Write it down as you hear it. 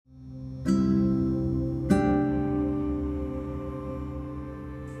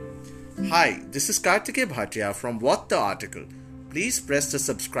Hi, this is Kartikeya Bhatia from What the Article. Please press the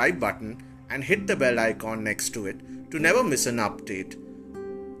subscribe button and hit the bell icon next to it to never miss an update.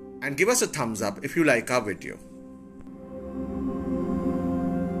 And give us a thumbs up if you like our video.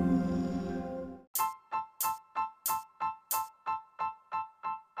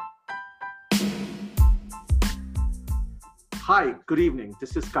 Hi, good evening.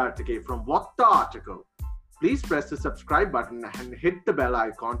 This is Kartikeya from What the Article. Please press the subscribe button and hit the bell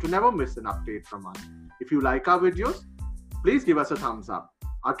icon to never miss an update from us. If you like our videos, please give us a thumbs up.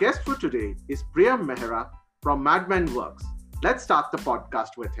 Our guest for today is Priyam Mehra from Madmen Works. Let's start the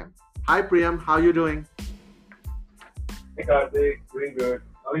podcast with him. Hi Priyam, how are you doing? Hey Karthik, doing good.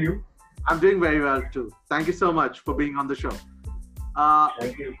 How are you? I'm doing very well too. Thank you so much for being on the show.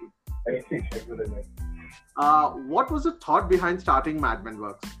 Thank you. Thank you very much. What was the thought behind starting Madmen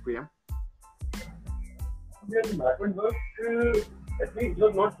Works, Priyam? Yeah, the Madmen Works, actually it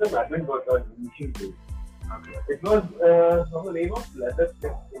was not the Madmen Works or initial phase. Okay. It was from the name of Leather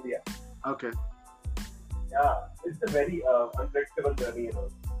Tip India. Okay. Yeah, it's a very unpredictable journey, you know.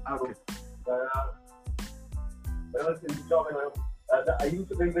 Okay. So, when I was in the job and I used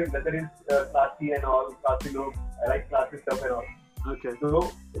to think that leather is classy and all, classy look. I like classy stuff and all. Okay.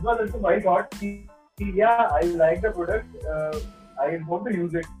 So it was also my thought, yeah, I like the product, I want to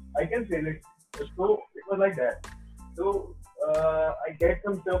use it, I can sell it. So it was like that. So I get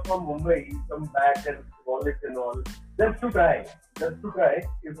some stuff from Mumbai, some bags and wallets and all, just to try.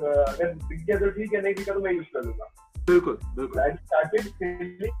 If अगर बिक गया तो ठीक है, नहीं बिका तो मैं use कर लूँगा. बिल्कुल, बिल्कुल. I started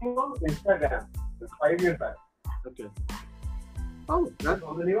selling on Instagram 5 years back. Okay. Oh, that's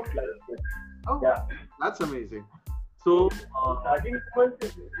the name of Leather Tip. Yeah. That's amazing. So, starting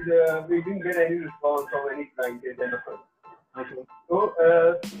months, we didn't get any response from any client and all. Okay. So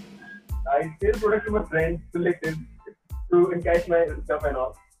I sell products to my friends, selected to encash my stuff and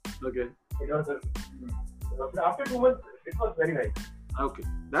all. Okay. It was after 2 months, it was very nice. Okay.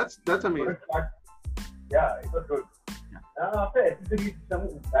 That's amazing. Yeah, it was good. Yeah. After accessories, some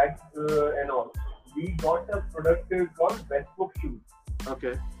bags and all, we got a product called Bespoke shoes.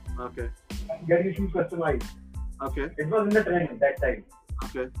 Okay. Okay. Getting shoes customized. Okay. It was in the trend at that time.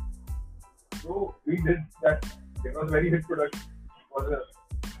 Okay. So we did that. It was a very hit product.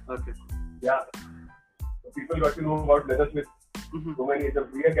 Okay. Yeah. So people got to know about Leathersmith. Mm-hmm. So many.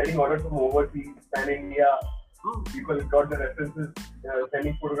 We are getting orders from overseas, Pan India. Oh. People got the references,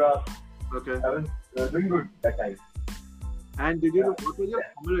 sending photographs. Okay. I was doing good that time. And what was your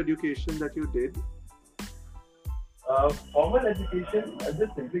formal education that you did? Formal education, I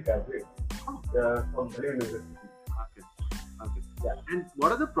just simply graduated from Delhi University. Okay. Okay. Yeah. And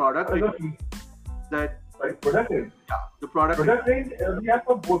what are the product range that? Sorry, product range. Yeah. The product range we have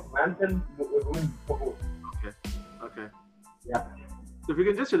for both men and women for both. Okay. Okay. Yeah. So if you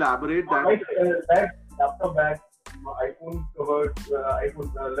can just elaborate that. Like bag, laptop bag, iPhone covers,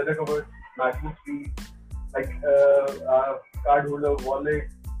 iPhone leather covers, MacBook trees, like card holder, wallet,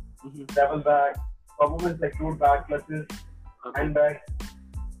 travel bag, performance like tote bag, clutches, handbag,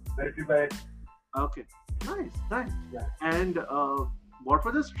 military bag. Okay. Nice. Yeah. And what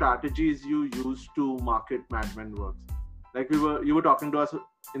were the strategies you used to market Madmen Works? Like you were talking to us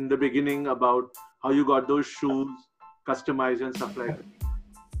in the beginning about how you got those shoes customized and stuff like that.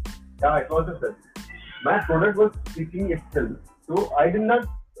 Yeah, it was a set. My product was speaking itself. So I did not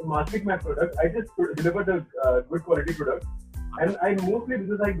market my product. I just delivered a good quality product. And I mostly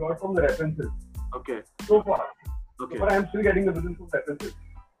business I got from the references. Okay. So far. Okay. So far I am still getting the business from references.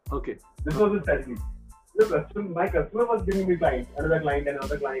 Okay. This was the strategy. My customer was giving me client, another client,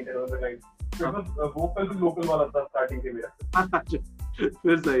 another client, another client. So it was vocal to local wala tha starting ke mera.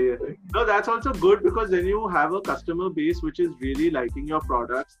 No, that's also good because then you have a customer base which is really liking your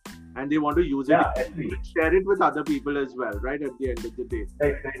products and they want to use it. Yeah, actually. Share it with other people as well, right? At the end of the day.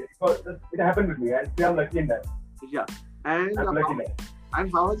 Right. Because it happened with me. I'm lucky in that. Yeah. And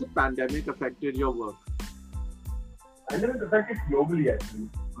how has the pandemic affected your work? Pandemic affected globally actually.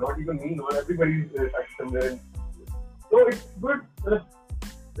 Not even me, not everybody is affected somewhere. So it's good.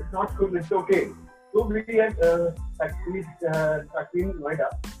 It's not good. It's okay. So we had factory in Noida.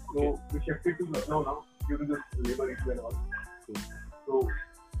 So we shifted to Lucknow now due to this labor issue and all. So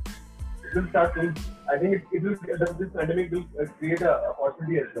it will start soon. I think this pandemic will create an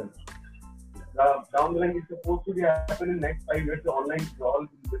opportunity as well. Down the line is supposed to be happen in next 5 years. The online all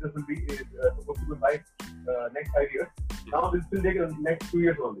business will be supposed to be by next 5 years. Now this will take next 2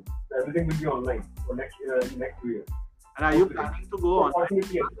 years only. So everything will be online for next 2 years. And are you planning to go online?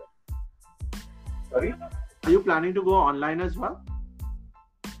 Sorry? Are you planning to go online as well?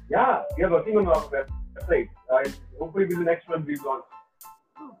 Yeah, we are working on our website. Hopefully within the next month we'll launch.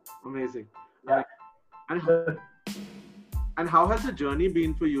 Amazing. Yeah. And and how has the journey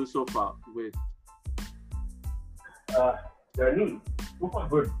been for you so far with? Journey, super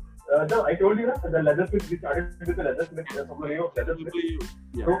good. No, I told you that the leathersmith, we started with the leathersmith, from the name of leathersmith.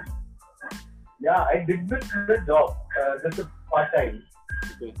 Yeah. So, yeah, I did this job, just a part-time.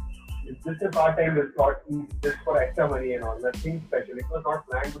 Okay. It's just a part-time resort, just for extra money and all, nothing special. It was not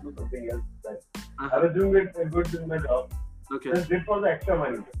planned to do something else. Right? I was doing it good in my job. Okay. Just did for the extra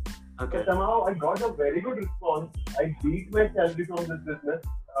money. Okay. But somehow I got a very good response. I beat my salary from this business,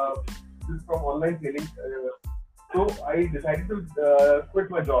 this is from online selling. So I decided to quit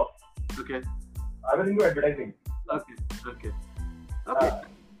my job. Okay. I was into advertising. Okay.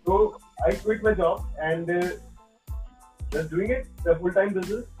 So I quit my job and just doing it, the full-time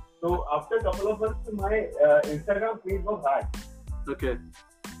business. So after a couple of months, my Instagram page was hacked. Okay.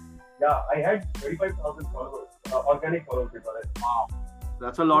 Yeah, I had 35,000 followers, organic followers before that. Wow.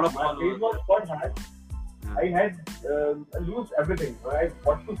 That's a lot of My followers. page was got hacked. Yeah. I had lose everything. Right?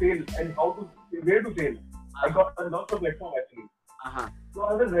 What to sell and where to sell. I got lots of platform actually. So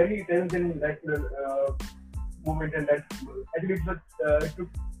I was very tense in that moment, and that actually it took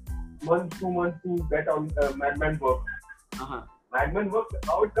 2 months to get on Madman work. Madman work,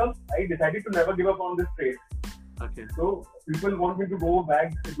 how it comes, I decided to never give up on this trade. Okay. So people want me to go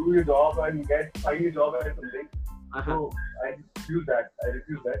back to do your job and find a job or something. So I refused that.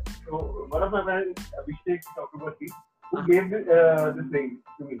 So one of my friends, Abhishek Chakraborty, who gave this thing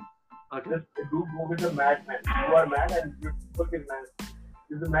to me. Okay. Just do go with the madman. You are mad and your work is mad.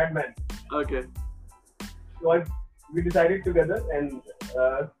 He's a madman. Okay. So we decided together and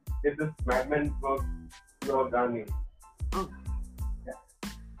did this madman work to our brand.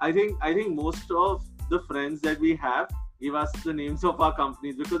 I think most of the friends that we have give us the names of our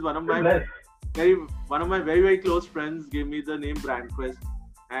companies, because one of my very close friends gave me the name Brandquest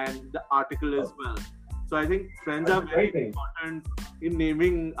and the article as well. So I think friends are very important in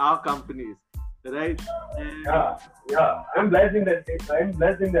naming our companies, right? And yeah. I'm blessed in that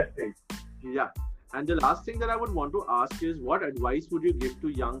stage. Yeah. And the last thing that I would want to ask is, what advice would you give to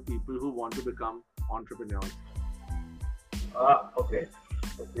young people who want to become entrepreneurs? Okay.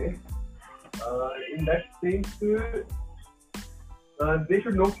 In that stage, they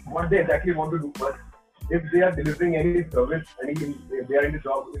should know what they exactly want to do first. If they are delivering any service, if they are in the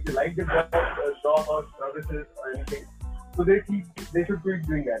job, if they like the job or services or anything, so they should keep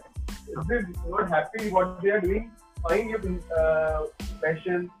doing that. If they're not happy with what they are doing, find your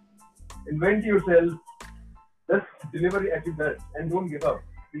passion, invent yourself, just deliver it at your best and don't give up,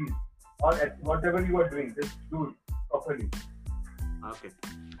 please. Or at whatever you are doing, just do it properly. Okay.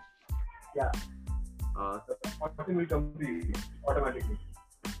 Yeah. Something will come to you automatically.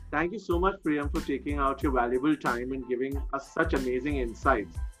 Thank you so much, Priyam, for taking out your valuable time and giving us such amazing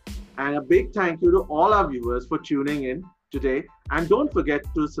insights. And a big thank you to all our viewers for tuning in today. And don't forget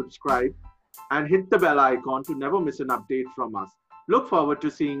to subscribe and hit the bell icon to never miss an update from us. Look forward to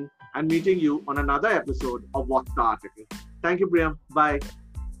seeing and meeting you on another episode of What the Article. Thank you, Priyam. Bye.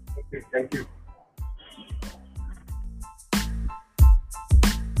 Okay, thank you.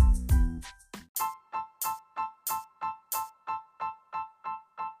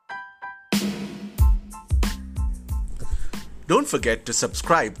 Don't forget to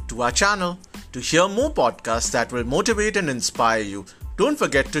subscribe to our channel to hear more podcasts that will motivate and inspire you. Don't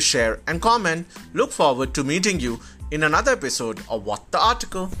forget to share and comment. Look forward to meeting you in another episode of What the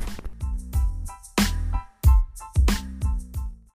Article.